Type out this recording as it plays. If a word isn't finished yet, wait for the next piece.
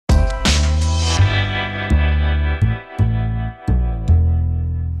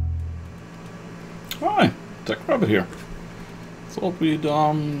grab it here. Thought we'd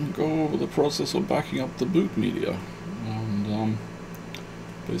go over the process of backing up the boot media, and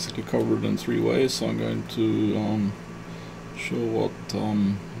basically cover it in 3 ways. So I'm going to show what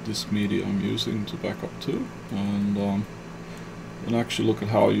disk media I'm using to back up to, and actually look at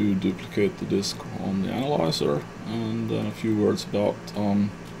how you duplicate the disk on the analyzer, and then a few words about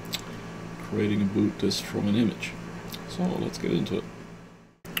creating a boot disk from an image. So let's get into it.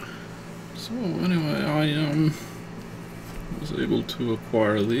 So anyway, I was able to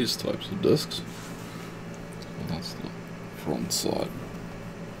acquire these types of disks. So that's the front side.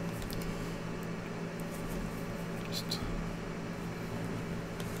 Just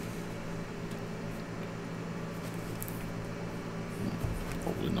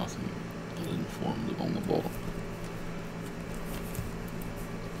probably nothing informed on the bottom.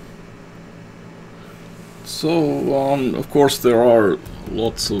 So of course there are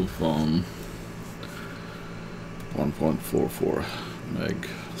lots of 1.44 meg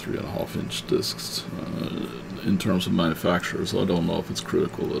 3.5 inch discs in terms of manufacturers. I don't know if it's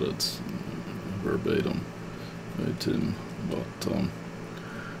critical that it's verbatim made in, but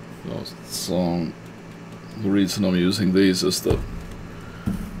that's, the reason I'm using these is that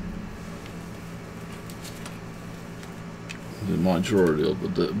the majority of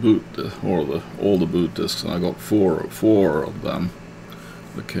the boot, or all the boot discs, and I got four of them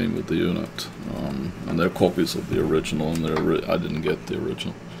that came with the unit, and they're copies of the original, and I didn't get the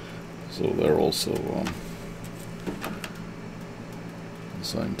original, so they're also the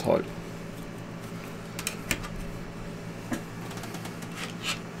same type.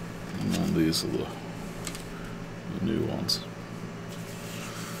 And then these are the new ones.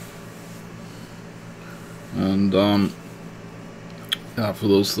 And yeah, for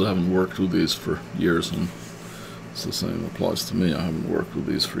those that haven't worked with these for years, and it's the same applies to me, I haven't worked with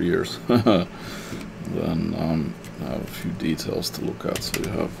these for years, then I have a few details to look at. So you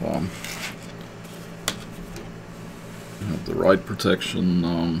have the write protection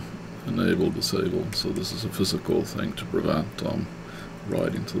enable, disable. So this is a physical thing to prevent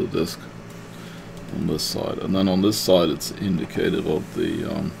writing to the disk on this side, and then on this side it's indicative of the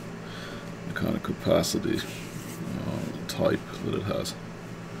kind of capacity type that it has.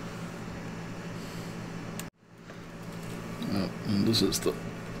 And this is the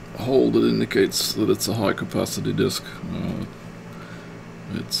hole that indicates that it's a high capacity disk.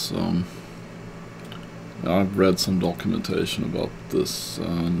 I've read some documentation about this,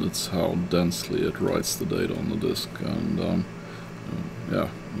 and it's how densely it writes the data on the disk, and yeah,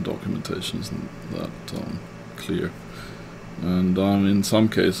 the documentation isn't that clear. And in some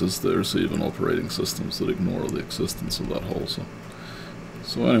cases there's even operating systems that ignore the existence of that hole. So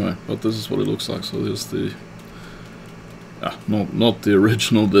anyway, but this is what it looks like. So there's the not the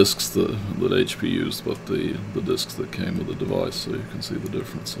original discs that HP used, but the discs that came with the device. So you can see the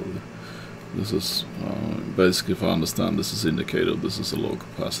difference. So this is basically, if I understand, this is indicated this is a low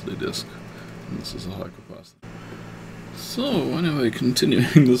capacity disk, and this is a high capacity. So anyway,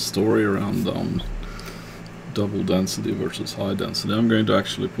 continuing the story around double density versus high density, I'm going to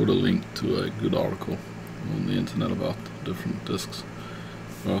actually put a link to a good article on the internet about different disks.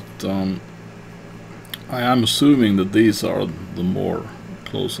 But I am assuming that these are the more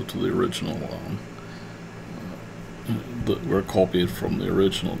closer to the original, that were copied from the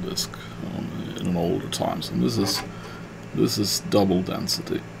original disk in older times. And this is double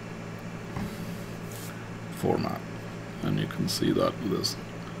density format, and you can see that with this.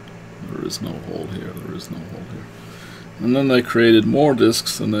 There is no hole here, there is no hole here. And then they created more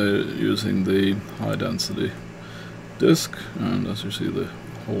disks, and they're using the high density disk, and as you see the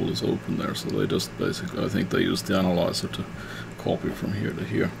hole is open there, so they just basically, I think they used the analyzer to copy from here to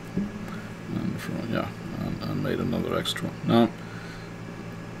here, and and made another extra. Now,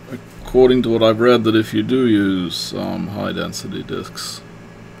 according to what I've read, that if you do use high density disks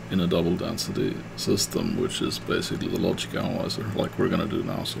in a double density system, which is basically the logic analyzer, like we're going to do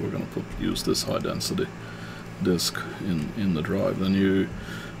now, so we're going to use this high density disk in the drive, then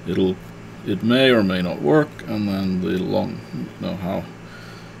it may or may not work, and then how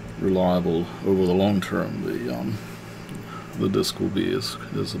reliable over the long term the disk will be is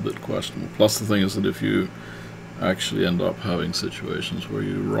a bit questionable. Plus the thing is that if you actually end up having situations where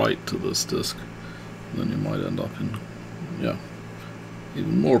you write to this disk, then you might end up in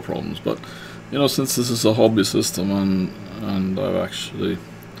even more problems. But since this is a hobby system, and I've actually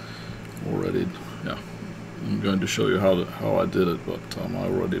already I'm going to show you how I did it, but I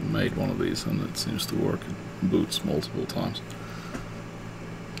already made one of these, and it seems to work. It boots multiple times.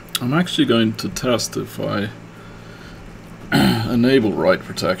 I'm actually going to test if I enable write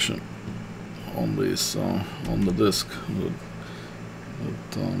protection on these on the disk. But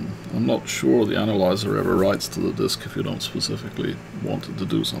I'm not sure the analyzer ever writes to the disk if you don't specifically want it to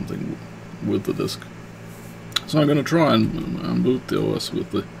do something with the disk. So I'm going to try and boot the OS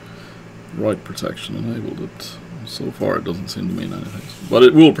with the write protection enabled. So far it doesn't seem to mean anything, but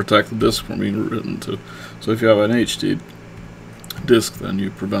it will protect the disk from being written to. So if you have an HD disk, then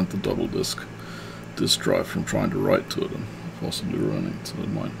you prevent the double disk drive from trying to write to it and possibly running, so it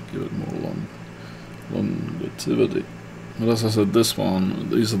might give it more longevity. But as I said, this one,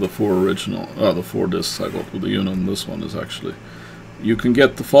 these are the four the four disks I got with the unit, and this one is actually, you can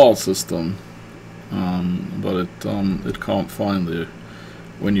get the file system, but it can't find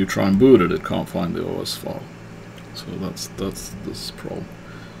when you try and boot it, it can't find the OS file. So that's this problem.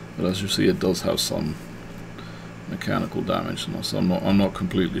 But as you see, it does have some mechanical damage, and so I'm not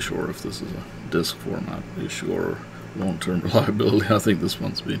completely sure if this is a disk format issue or long-term reliability. I think this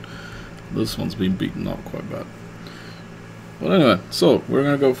one's been beaten up quite bad. But anyway, so we're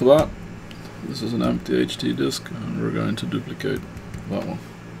going to go for that. This is an empty HT disk, and we're going to duplicate that one.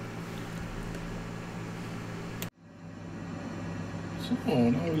 So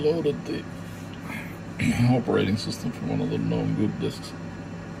now we loaded the operating system from one of the known boot disks.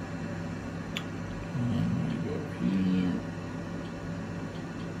 And we go here,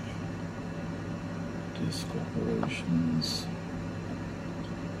 disk operations.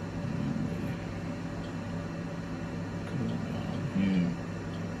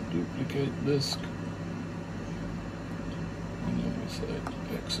 Duplicate disk, and then we say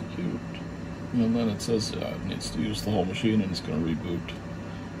execute, and then it says it needs to use the whole machine, and it's going to reboot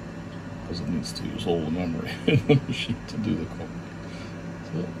because it needs to use all the memory in the machine to do the code.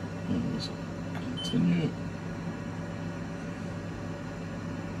 So let's continue.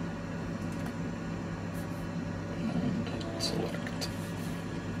 And select.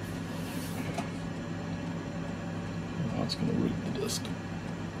 And now it's going to read the disk.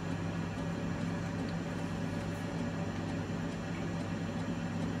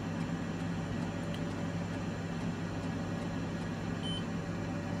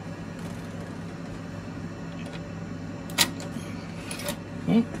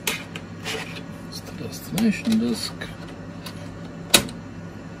 It's the destination disk.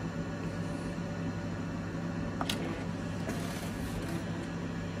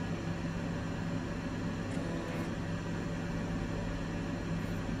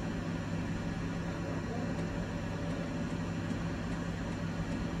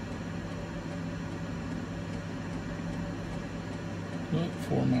 It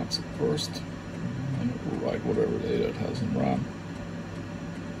formats it first, and it will write whatever data it has in RAM.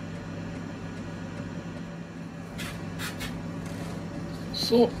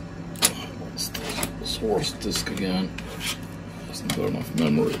 So, let's take the source disk again. Hasn't got enough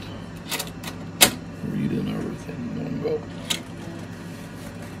memory to read in everything in one go.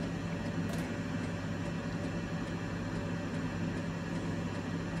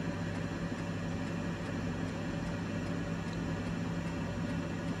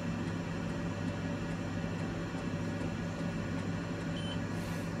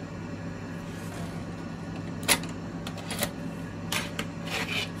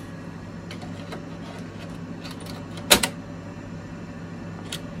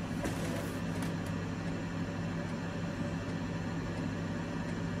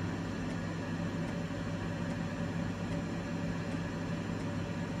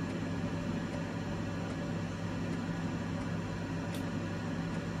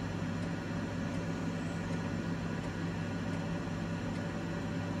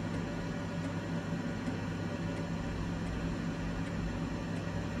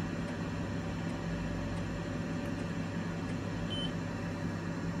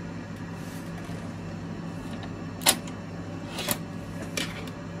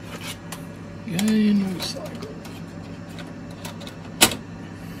 Again, recycle.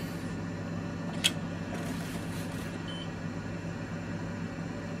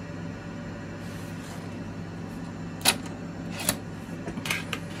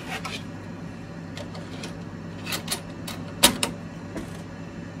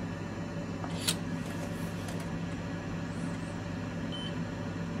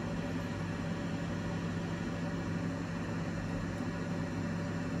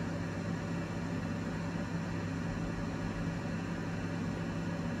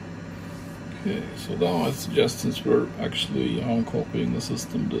 Okay, so now I suggest, since we're actually copying the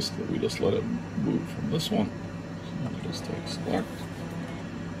system disk, that we just let it boot from this one. So I'll just take select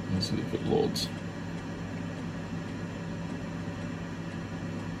and see if it loads.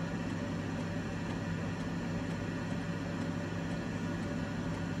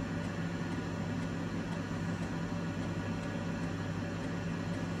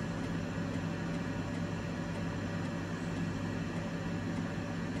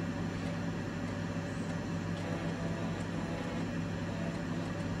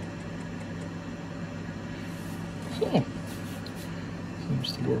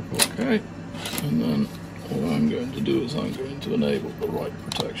 OK. And then what I'm going to do is I'm going to enable the write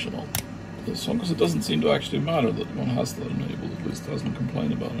protection on this one, because it doesn't seem to actually matter that one has that enabled. At least it doesn't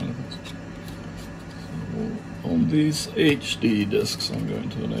complain about anything. So on these HD disks, I'm going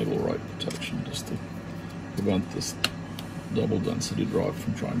to enable write protection just to prevent this double density drive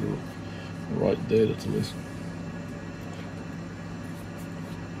from trying to write data to this.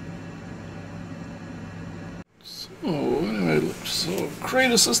 So anyway, so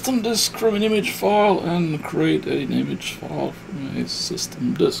create a system disk from an image file and create an image file from a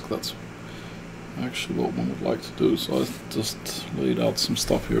system disk. That's actually what one would like to do. So I just laid out some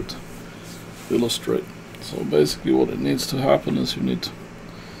stuff here to illustrate. So basically what it needs to happen is you need to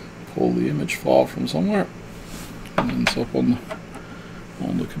pull the image file from somewhere, and it's up on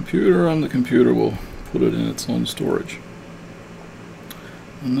the computer, and the computer will put it in its own storage.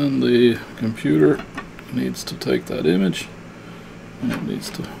 And then the computer needs to take that image and it needs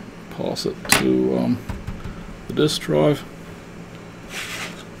to pass it to the disk drive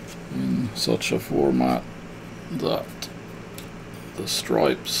in such a format that the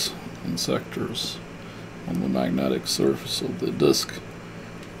stripes and sectors on the magnetic surface of the disk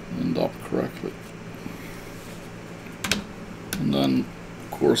end up correctly. And then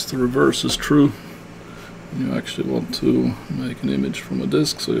of course the reverse is true. You actually want to make an image from a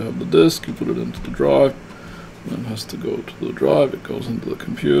disk, so you have the disk, you put it into the drive, then it has to go to the drive, it goes into the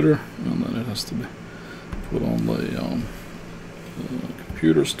computer, and then it has to be put on the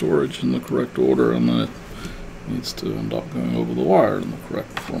computer storage in the correct order, and then it needs to end up going over the wire in the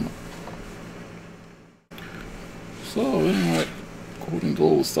correct format. So anyway, according to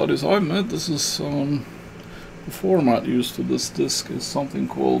all the studies I've made, this is the format used for this disk is something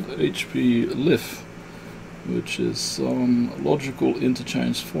called HP LIF, which is logical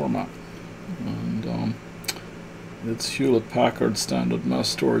interchange format, and it's Hewlett-Packard standard mass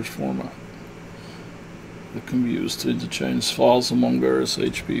storage format. It can be used to interchange files among various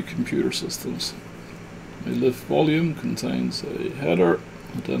HP computer systems. A LIF volume contains a header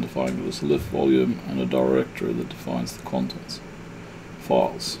identifying it as a LIF volume and a directory that defines the contents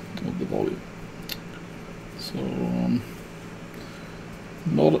files of the volume. So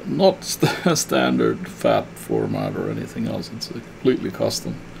not standard FAT format or anything else. It's a completely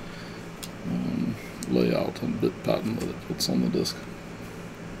custom layout and bit pattern that it puts on the disk.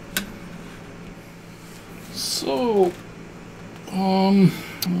 So a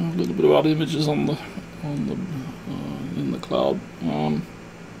little bit about images in the cloud.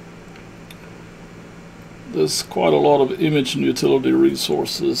 There's quite a lot of image and utility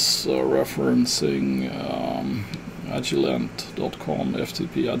resources referencing agilent.com,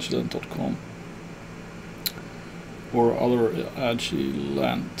 ftpagilent.com, or other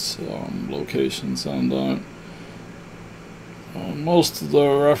Agilent locations, and most of the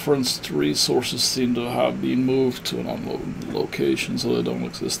referenced resources seem to have been moved to another location, so they don't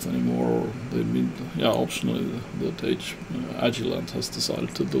exist anymore, or they've been, optionally that Agilent has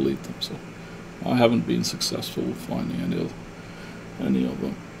decided to delete them. So I haven't been successful with finding any of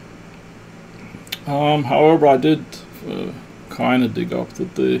them. However, I did kind of dig up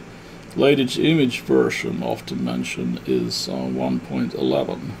that the latest image version often mentioned is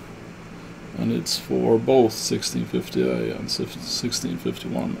 1.11, and it's for both 1650A and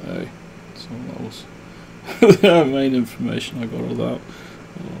 1651A. So that was the main information I got of that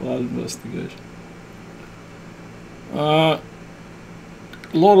investigation.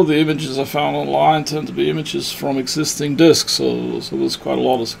 A lot of the images I found online tend to be images from existing disks, so there's quite a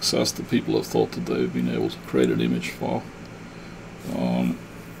lot of success that people have thought that they've been able to create an image file.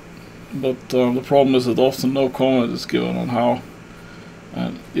 But the problem is that often no comment is given on how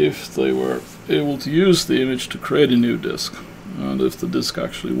and if they were able to use the image to create a new disk, and if the disk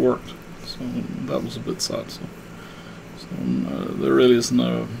actually worked. So that was a bit sad. So there really is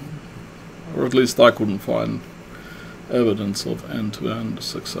no, or at least I couldn't find evidence of end-to-end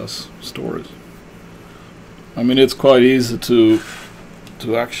success stories. I mean, it's quite easy to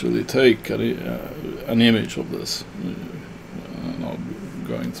actually take an image of this. Not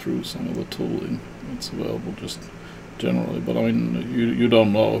going through some of the tooling that's available just generally, but I mean, you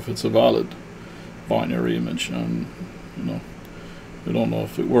don't know if it's a valid binary image, and you don't know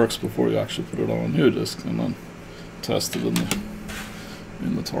if it works before you actually put it on a new disk and then test it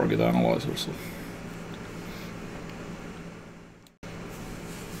in the target analyzer. So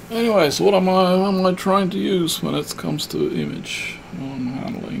anyway, so what am I trying to use when it comes to image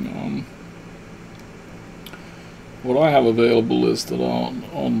handling? What I have available is that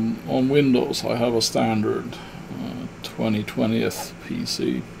on Windows I have a standard 2020th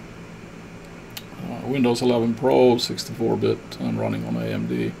PC, Windows 11 Pro, 64-bit, and running on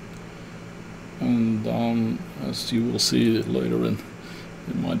AMD. And as you will see later in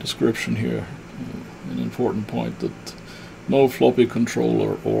my description here, an important point that no floppy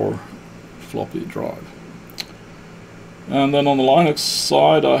controller or floppy drive. And then on the Linux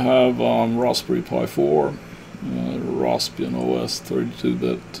side, I have Raspberry Pi 4, Raspbian OS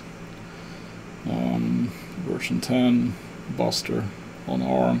 32-bit, version 10, Buster on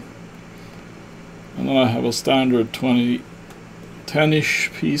ARM. And then I have a standard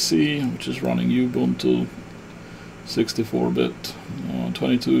 2010-ish PC, which is running Ubuntu 64-bit,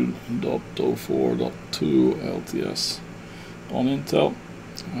 22.04.2 LTS on Intel.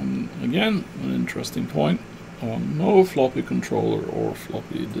 And again, an interesting point, on no floppy controller or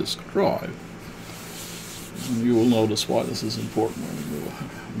floppy disk drive. And you will notice why this is important when we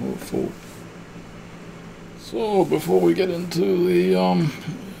move forward. So before we get into the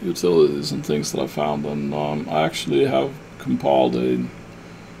utilities and things that I found, and I actually have compiled a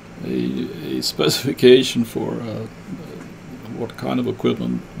specification for what kind of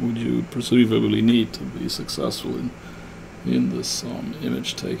equipment would you presumably need to be successful in this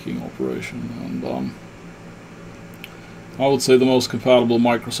image taking operation. And I would say the most compatible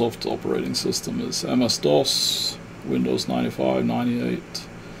Microsoft operating system is MS-DOS, Windows 95, 98,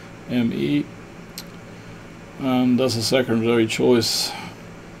 ME, and as a secondary choice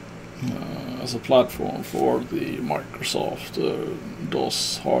as a platform for the Microsoft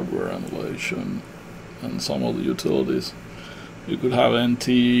DOS hardware emulation and some of the utilities, you could have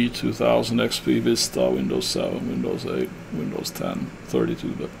NT, 2000, XP, Vista, Windows 7, Windows 8, Windows 10,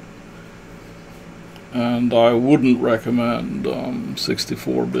 32-bit. And I wouldn't recommend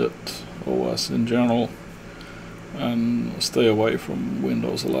 64-bit OS in general, and stay away from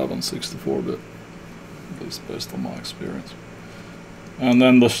Windows 11 64-bit, at least based on my experience. And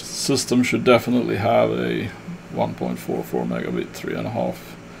then the system should definitely have a 1.44 megabit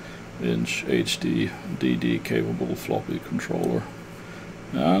 3.5-inch HD DD capable floppy controller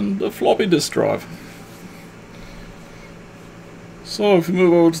and a floppy disk drive. So if you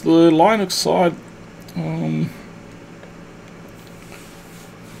move over to the Linux side,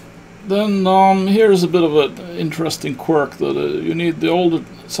 then here's a bit of an interesting quirk that you need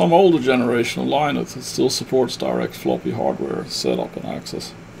some older generation of Linux that still supports direct floppy hardware setup and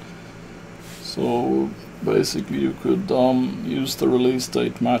access. So basically you could use the release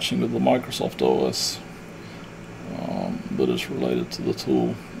date matching with the Microsoft OS that is related to the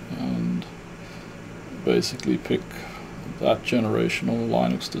tool, and basically pick that generation of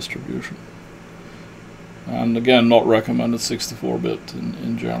Linux distribution. And again, not recommended 64-bit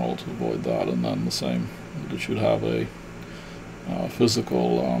in general to avoid that. And then the same, it should have a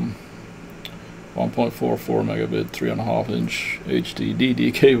physical 1.44 megabit 3.5-inch HD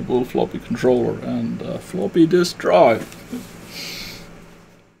DD capable floppy controller and floppy disk drive.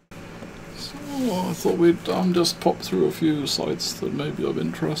 So I thought we'd just pop through a few sites that may be of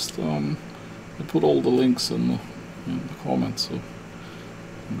interest. I put all the links in the comments, so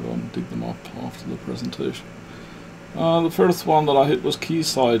go and dig them up after the presentation. The first one that I hit was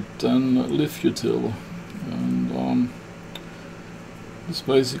Keysight and LIFUTIL, and it's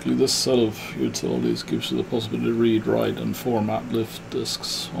basically this set of utilities gives you the possibility to read, write and format LIF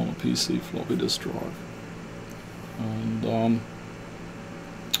disks on a PC floppy disk drive, and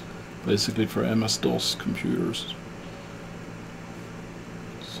basically for MS-DOS computers.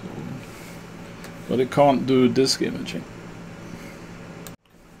 So, but it can't do disk imaging.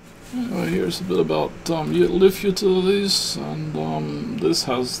 Here's a bit about LIF Utilities, and this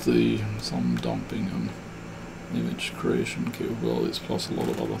has some dumping and image creation capabilities, plus a lot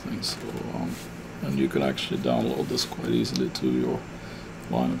of other things. So, and you can actually download this quite easily to your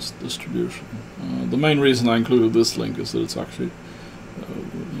Linux distribution. The main reason I included this link is that it's actually,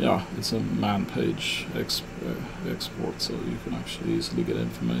 it's a man-page export, so you can actually easily get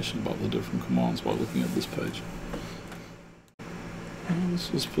information about the different commands by looking at this page.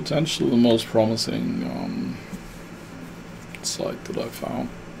 This was potentially the most promising site that I found,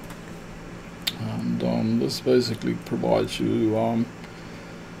 and this basically provides you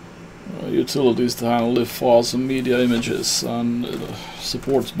utilities to handle LIF files and media images, and it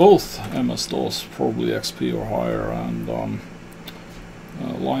supports both MS-DOS, probably XP or higher, and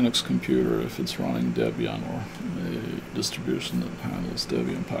Linux computer if it's running Debian or a distribution that handles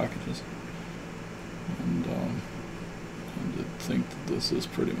Debian packages. And I think that this is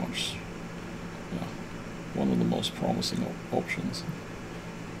pretty much one of the most promising options,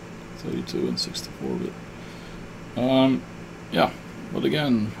 32 and 64-bit. But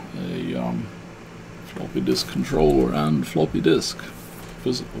again, a floppy disk controller and floppy disk,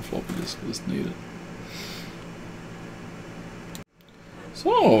 physical floppy disk is needed.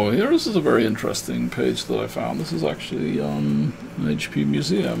 So here is a very interesting page that I found. This is actually an HP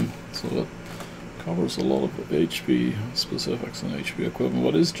museum, so it covers a lot of HP specifics and HP equipment,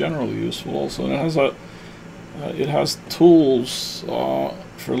 but is generally useful also. And it has tools for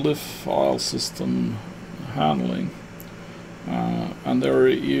LIF file system handling, and they're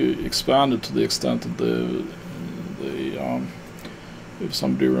expanded to the extent that if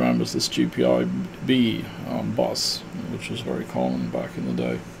somebody remembers this GPIB bus, which was very common back in the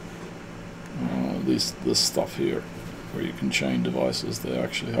day, this stuff here, where you can chain devices, they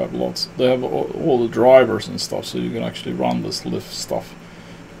actually have lots. They have all the drivers and stuff, so you can actually run this LIF stuff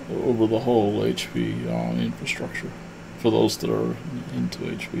over the whole HP infrastructure for those that are into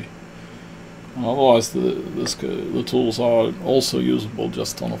HP. Otherwise, the tools are also usable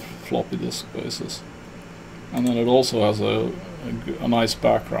just on a floppy disk basis, and then it also has a nice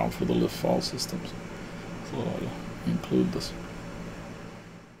background for the LIF file systems, so I'll include this.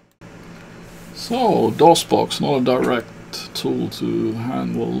 So DOSBOX, not a direct tool to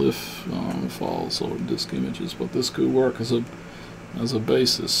handle LIF files or disk images, but this could work as a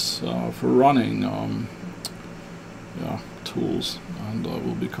basis for running tools, and I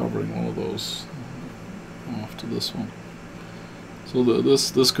will be covering one of those after this one. So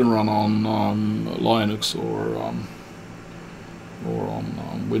this can run on Linux or on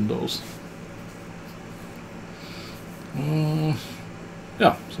Windows.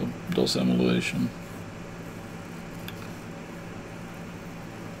 Yeah, so DOS emulation.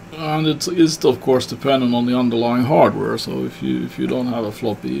 And it is of course dependent on the underlying hardware, so if you don't have a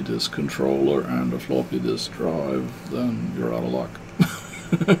floppy disk controller and a floppy disk drive, then you're out of luck.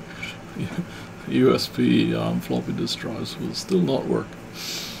 USB floppy disk drives will still not work.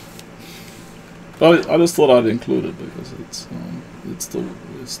 But I just thought I'd include it because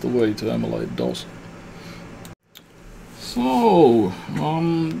it's the way to emulate DOS. So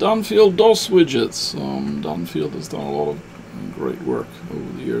Dunfield DOS Widgets. Dunfield has done a lot of great work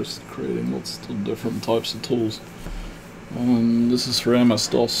over the years, creating lots of different types of tools. This is for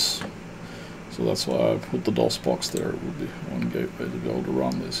MS-DOS, so that's why I put the DOSBOX there. It would be one gateway to be able to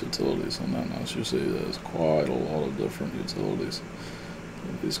run these utilities, and then as you see, there's quite a lot of different utilities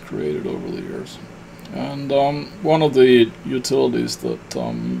that he's created over the years. And one of the utilities that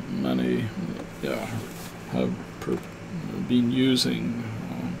many have been using,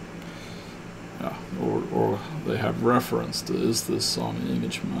 or they have referenced, is this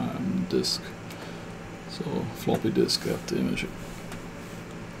image disk. So floppy disk at the image.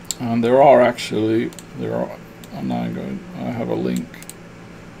 And there are, I have a link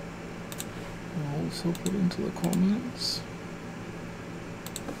I'll also put into the comments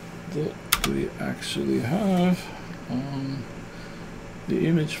that we actually have the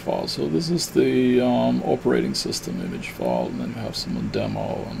image file. So this is the operating system image file, and then you have some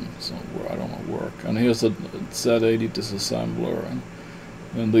demo and some I don't know work. And here's a Z80 disassembler,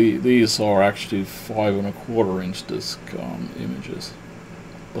 and these are actually 5 1/4 inch disk images,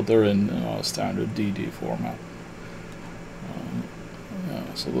 but they're in standard DD format.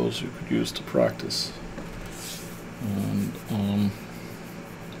 So those you could use to practice. And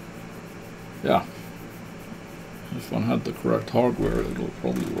yeah, if one had the correct hardware, it'll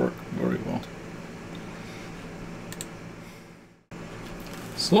probably work very well.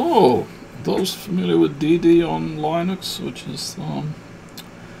 So, those familiar with DD on Linux, which is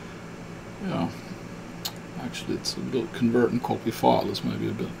actually it's a bit convert and copy file is maybe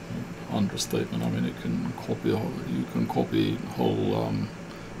a bit understatement. I mean, it can copy, you can copy whole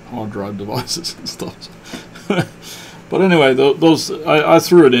hard drive devices and stuff. But anyway, those I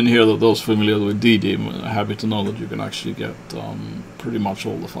threw it in here that those familiar with DD are happy to know that you can actually get pretty much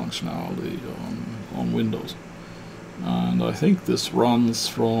all the functionality on Windows. And I think this runs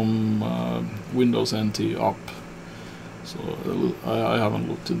from Windows NT up. So I haven't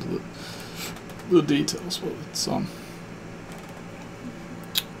looked into the details, but it's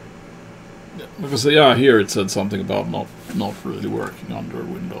because here it said something about not really working under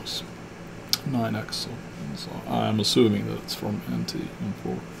Windows 9X. So I'm assuming that it's from NT and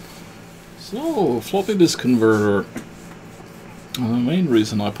 4. So floppy disk converter. The main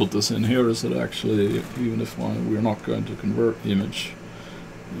reason I put this in here is that actually, even if we're not going to convert image,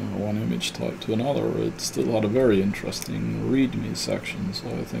 one image type to another, it still had a very interesting README section. So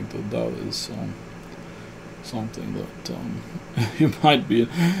I think that is something that you might be,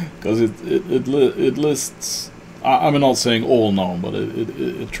 because it lists. I'm not saying all known, but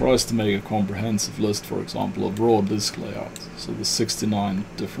it tries to make a comprehensive list, for example, of raw disk layouts. So the 69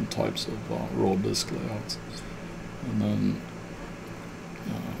 different types of raw disk layouts, and then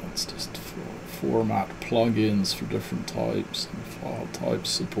it's just format plugins for different types and file types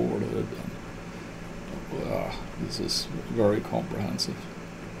supported, and this is very comprehensive.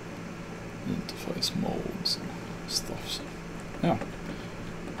 Interface modes and stuff. So, yeah.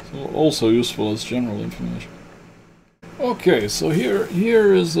 So also useful as general information. Okay, so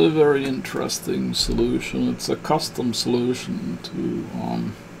here is a very interesting solution. It's a custom solution to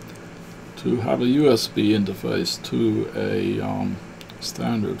have a USB interface to a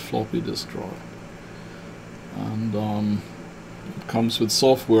standard floppy disk drive, and it comes with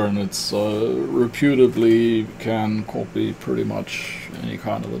software, and it's reputably can copy pretty much any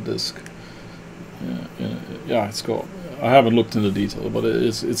kind of a disk. Yeah, it's got. I haven't looked into detail, but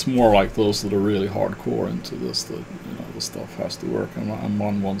it's more like those that are really hardcore into this. That the stuff has to work, and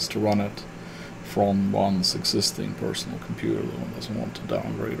one wants to run it from one's existing personal computer. The one doesn't want to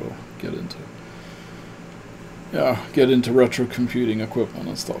downgrade or get into retro computing equipment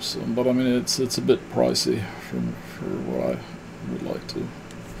and stuff. So, but I mean, it's a bit pricey for what I would like to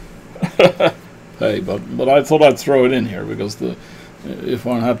pay. But I thought I'd throw it in here because if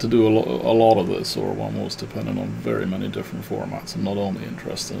one had to do a lot of this, or one was dependent on very many different formats and not only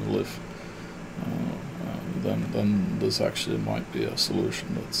interested in LIF, then this actually might be a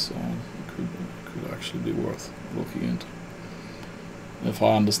solution that's could actually be worth looking into. If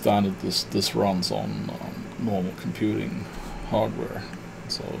I understand it, this runs on normal computing hardware,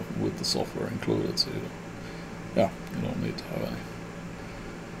 so with the software included, so you don't need to have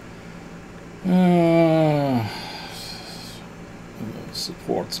any.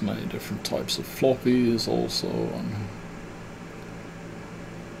 Supports many different types of floppies also, on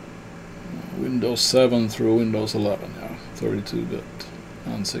Windows 7 through Windows 11, 32-bit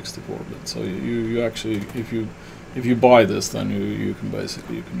and 64-bit. So you actually, if you buy this, then you can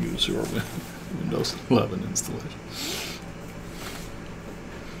use your Windows 11 installation.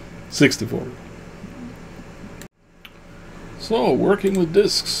 64-bit. So, working with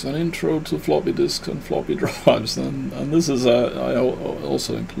disks, an intro to floppy disks and floppy drives, and this is I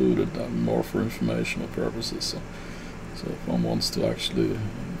also included more for informational purposes. So if one wants to actually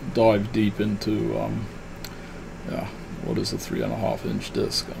dive deep into what is a 3.5-inch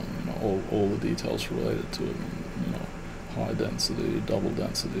disk, all the details related to it, high density, double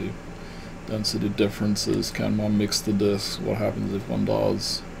density, density differences, can one mix the disks, what happens if one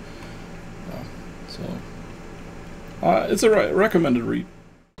does, it's a recommended read.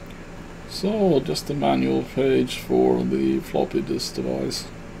 So, just a manual page for the floppy disk device.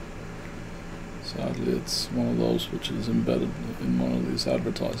 Sadly, it's one of those which is embedded in one of these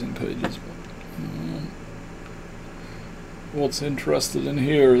advertising pages. But what's interested in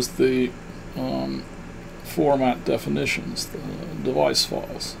here is the format definitions, the device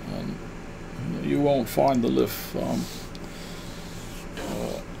files, and you won't find the LIF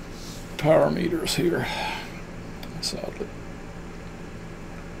parameters here, sadly.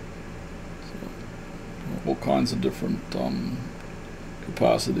 So, all kinds of different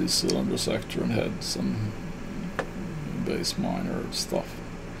capacities, cylinder sector and heads and base minor stuff.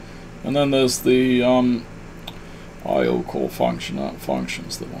 And then there's the I/O call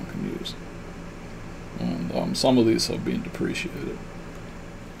functions that one can use. And some of these have been depreciated.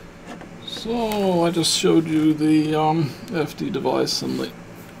 So I just showed you the FD device and the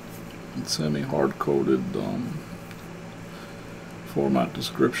semi-hard-coded format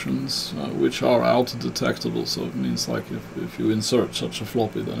descriptions, which are auto-detectable. So it means like if you insert such a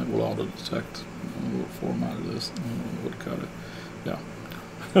floppy, then it will auto-detect what format it is, what kind of,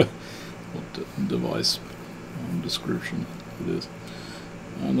 what device description it is.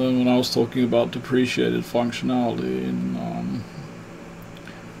 And then when I was talking about depreciated functionality in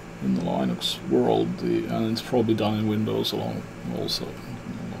the Linux world, and it's probably done in Windows along also,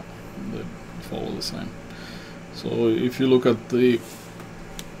 they follow the same. So if you look at the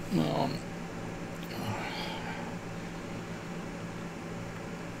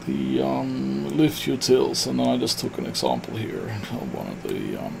LIFUTILS, and then I just took an example here of one of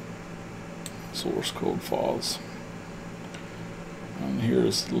the source code files. And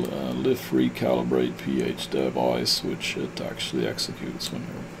here's LIF recalibrate pH device, which it actually executes when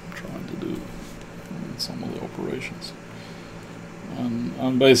you're trying to do some of the operations.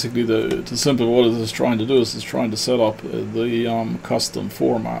 And basically, to simplify, what it is trying to do is it's trying to set up the custom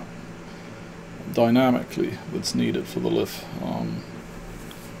format dynamically that's needed for the LIF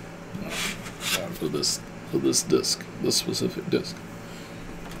for this disk, this specific disk.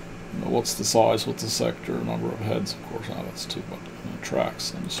 What's the size, what's the sector, number of heads, of course, now that's too much,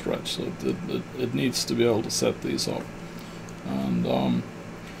 tracks and stretch, so it needs to be able to set these up. And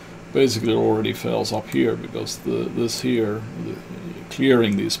basically it already fails up here because this here,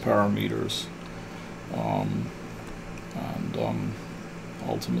 clearing these parameters and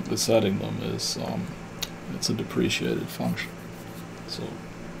ultimately setting them is it's a depreciated function. So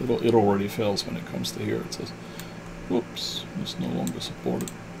it already fails when it comes to here. It says, whoops, it's no longer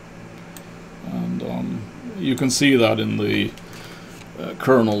supported. And you can see that in the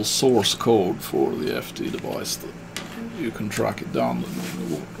kernel source code for the FT device, that you can track it down.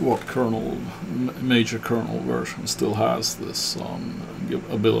 What kernel, major kernel version still has this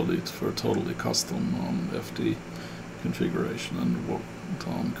ability for a totally custom FT configuration, and what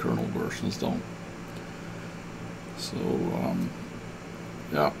kernel versions don't. So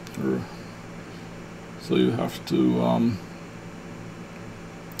yeah, so you have to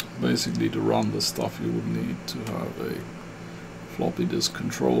basically, to run this stuff, you would need to have a floppy disk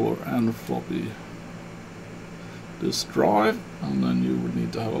controller and a floppy disk drive, and then you would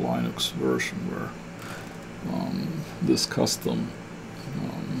need to have a Linux version where this custom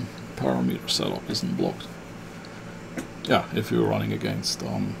parameter setup isn't blocked. Yeah, if you're running against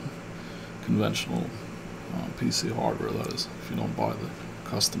conventional PC hardware, that is, if you don't buy the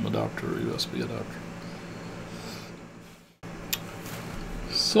custom adapter or USB adapter.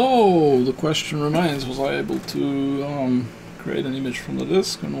 So the question remains, was I able to create an image from the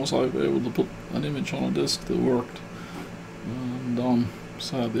disk, and was I able to put an image on a disk that worked? And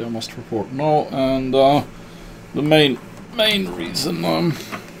sadly I must report no, and the main reason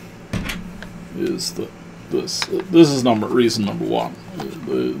is that this is reason number one.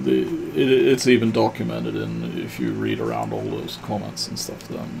 It's even documented in, if you read around all those comments and stuff,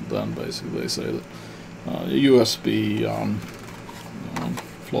 then basically they say that USB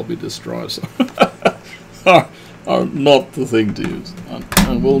floppy disk drives are not the thing to use,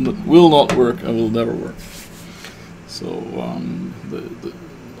 and will not work and will never work. So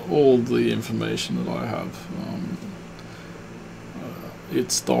all the information that I have,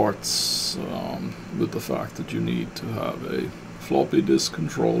 it starts with the fact that you need to have a floppy disk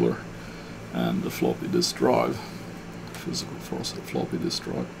controller and a floppy disk drive, physical floppy disk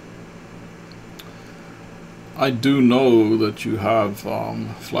drive. I do know that you have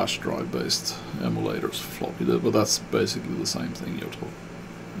flash drive based emulators for floppy disk, but that's basically the same thing you're talking.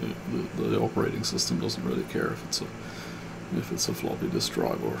 The operating system doesn't really care if it's a floppy disk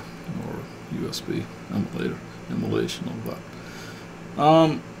drive or USB emulation of that.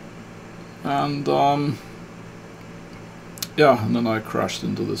 Yeah, and then I crashed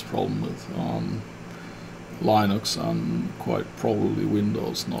into this problem with Linux and quite probably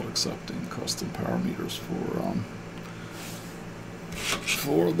Windows not accepting custom parameters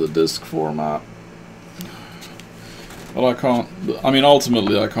for the disk format. But I can't, I mean,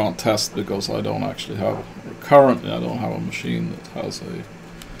 ultimately I can't test because I don't actually have, or currently I don't have a machine that has a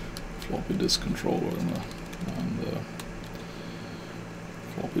floppy disk controller and a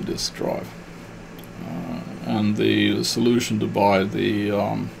floppy disk drive. And the solution to buy the,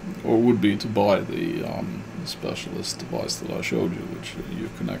 or would be to buy the specialist device that I showed you, which you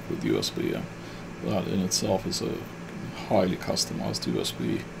connect with USB, and that in itself is a highly customized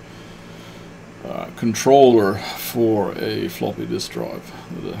USB controller for a floppy disk drive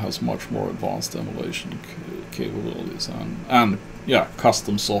that has much more advanced emulation capabilities and yeah,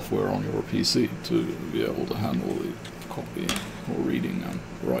 custom software on your PC to be able to handle the copying or reading and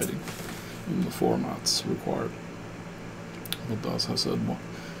writing in the formats required. But as I said,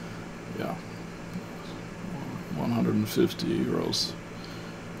 yeah, 150 euros.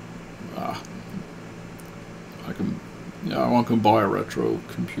 I can, yeah, one can buy a retro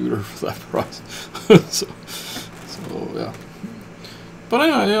computer for that price. so yeah. But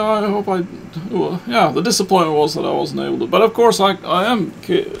anyway, yeah, I hope yeah, the disappointment was that I wasn't able to. But of course, I am,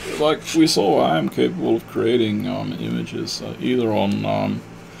 like we saw, I am capable of creating images either on,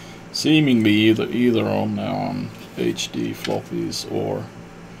 seemingly either on HD floppies, or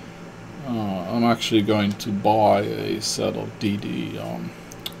I'm actually going to buy a set of DD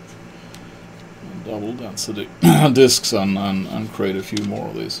double density disks and create a few more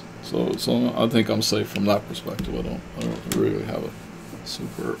of these. So I think I'm safe from that perspective. I don't really have a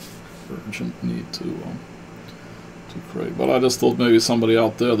super urgent need to create. But I just thought maybe somebody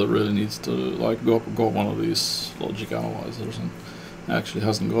out there that really needs to like got one of these logic analyzers and actually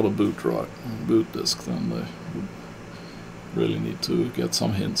hasn't got a boot disk, then they would really need to get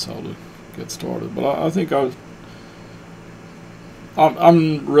some hints how to get started. But I think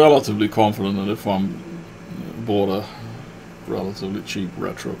I'm relatively confident that if I'm bought a relatively cheap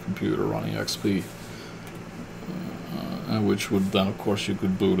retro computer running XP, which would then of course you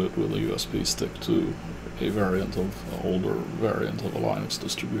could boot it with a USB stick to variant of older variant of a Linux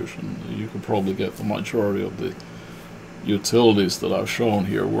distribution. You could probably get the majority of the utilities that I've shown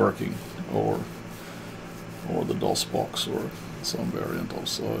here working, or the DOSBOX or some variant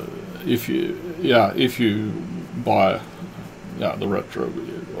also. If you buy the retro,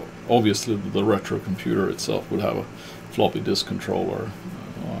 obviously the retro computer itself would have a floppy disk controller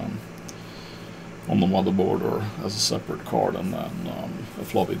on the motherboard or as a separate card, and then a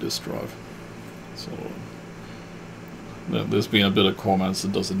floppy disk drive. So there's been a bit of comments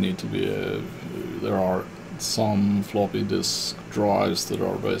that doesn't need to be there are some floppy disk drives that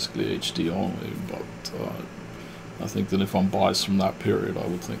are basically HD only, but I think that if one buys from that period, I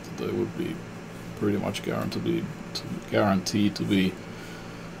would think that they would be pretty much guaranteed to be.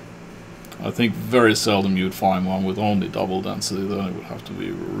 I think very seldom you'd find one with only double density. Then it would have to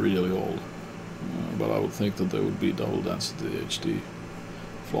be really old. But I would think that they would be double density HD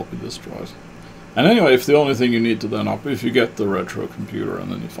floppy disk drives. And anyway, if the only thing you need to then if you get the retro computer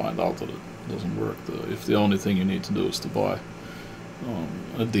and then you find out that it doesn't work, if the only thing you need to do is to buy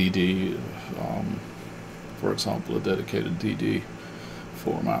a DD, for example, a dedicated DD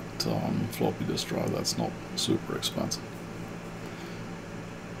format floppy disk drive, that's not super expensive.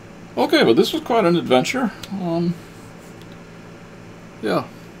 Okay, but this was quite an adventure. Yeah,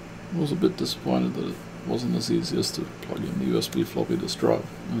 I was a bit disappointed that it wasn't as easy as to plug in the USB floppy disk drive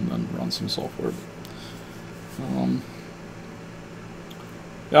and then run some software.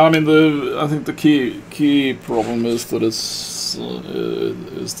 Yeah, I mean, I think the key problem is that this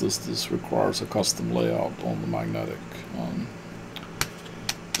requires a custom layout on the magnetic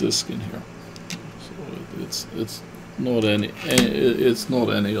disk in here. So it's not any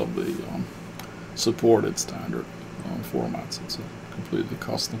of the supported standard formats. It's completely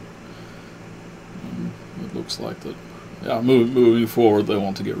custom. It looks like that. Yeah, moving forward, they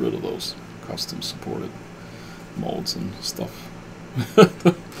want to get rid of those custom supported modes and stuff.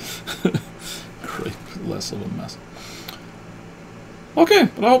 Create less of a mess. Okay,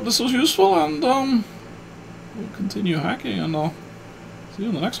 but I hope this was useful, and we'll continue hacking, and I'll see you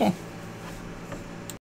in the next one.